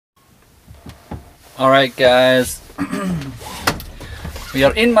Alright guys, we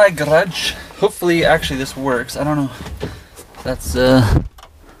are in my garage. Hopefully actually this works. I don't know. That's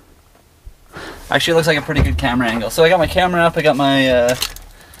actually it looks like a pretty good camera angle. So I got my camera up, I got my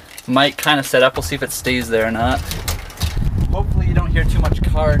mic kind of set up. We'll see if it stays there or not. Hopefully you don't hear too much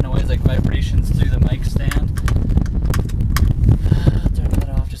car noise, like vibrations through the mic stand. Turn that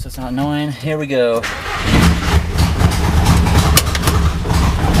off just so it's not annoying. Here we go.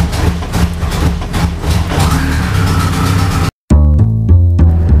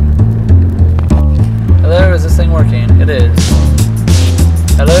 Hello, is this thing working? It is.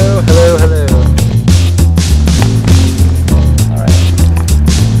 Hello, hello, hello.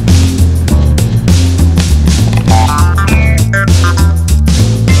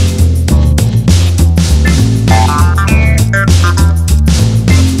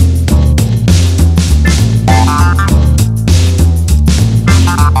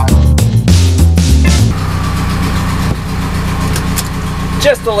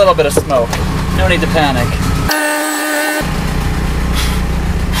 Just a little bit of smoke. No need to panic.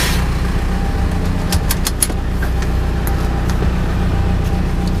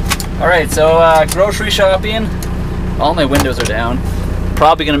 Alright, so grocery shopping. All my windows are down.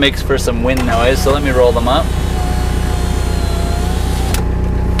 Probably gonna make for some wind noise, so let me roll them up.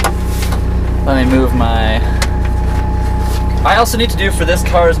 Let me move my... I also need to do for this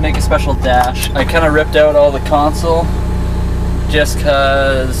car is make a special dash. I kind of ripped out all the console just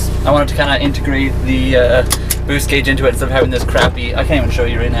because I wanted to kind of integrate the boost gauge into it instead of having this crappy, I can't even show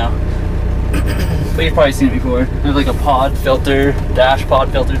you right now, but you've probably seen it before. I have like a pod filter, dash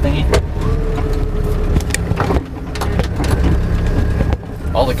pod filter thingy.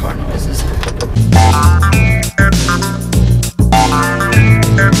 All the car noises.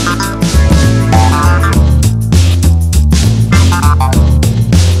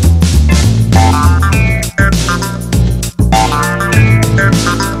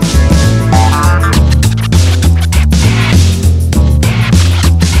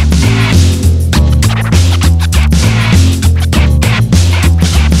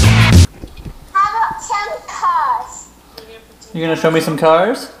 You gonna show me some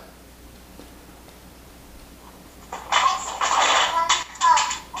cars?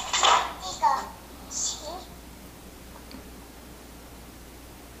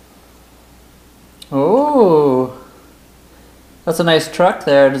 Oh, that's a nice truck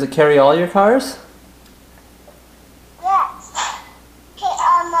there. Does it carry all your cars? Yes. Okay,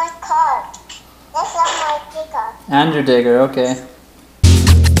 on my car. That's on my digger. And your digger, okay.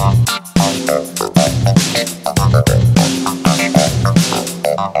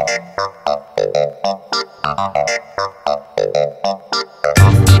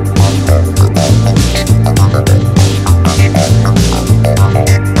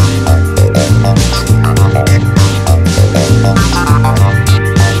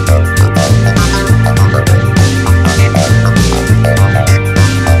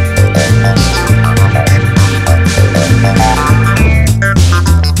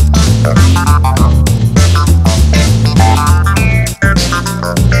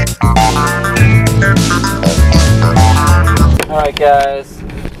 Alright guys,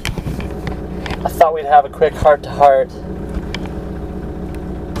 I thought we'd have a quick heart-to-heart. I'm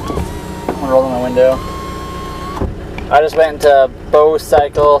gonna roll in my window. I just went into Bose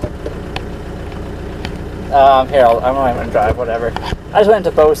Cycle. Here, I'm gonna drive, whatever. I just went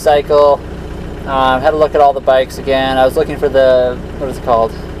into Bose Cycle, had a look at all the bikes again. I was looking for the, what is it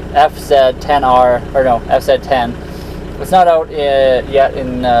called? FZ10R, or no, FZ10. It's not out yet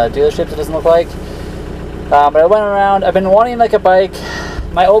in dealerships, it doesn't look like. But I went around. I've been wanting like a bike.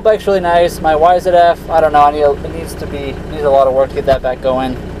 My old bike's really nice. My YZF, I don't know. It needs a lot of work to get that back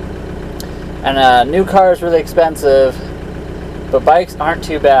going. And a new car is really expensive, but bikes aren't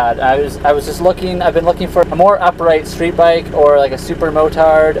too bad. I was just looking. I've been looking for a more upright street bike or like a super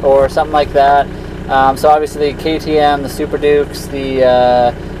motard or something like that. So obviously the KTM, the Super Dukes, the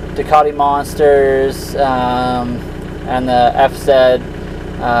Ducati Monsters, and the FZ.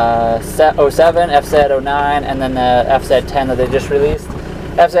 07, FZ09, and then the FZ10 that they just released.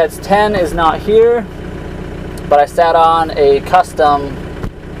 FZ10 is not here, but I sat on a custom,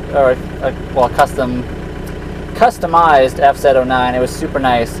 or customized FZ09. It was super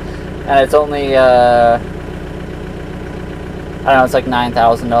nice, and it's only I don't know, it's like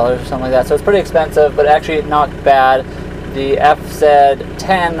 $9,000 or something like that. So it's pretty expensive, but actually not bad. The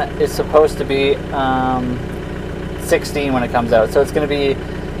FZ10 is supposed to be 16 when it comes out, so it's going to be,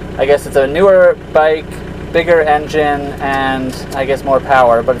 I guess it's a newer bike, bigger engine, and I guess more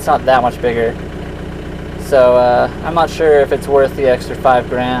power, but it's not that much bigger. So I'm not sure if it's worth the extra $5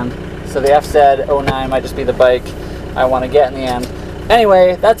 grand. So the FZ09 might just be the bike I want to get in the end.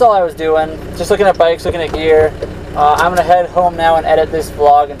 Anyway, that's all I was doing. Just looking at bikes, looking at gear. I'm going to head home now and edit this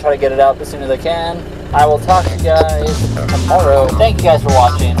vlog and try to get it out as soon as I can. I will talk to you guys tomorrow. Thank you guys for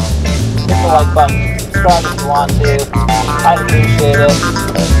watching. Hit the like button. Subscribe if you want to. I'd appreciate it.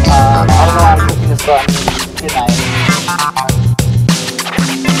 I don't know how I'm clicking this button. Good night.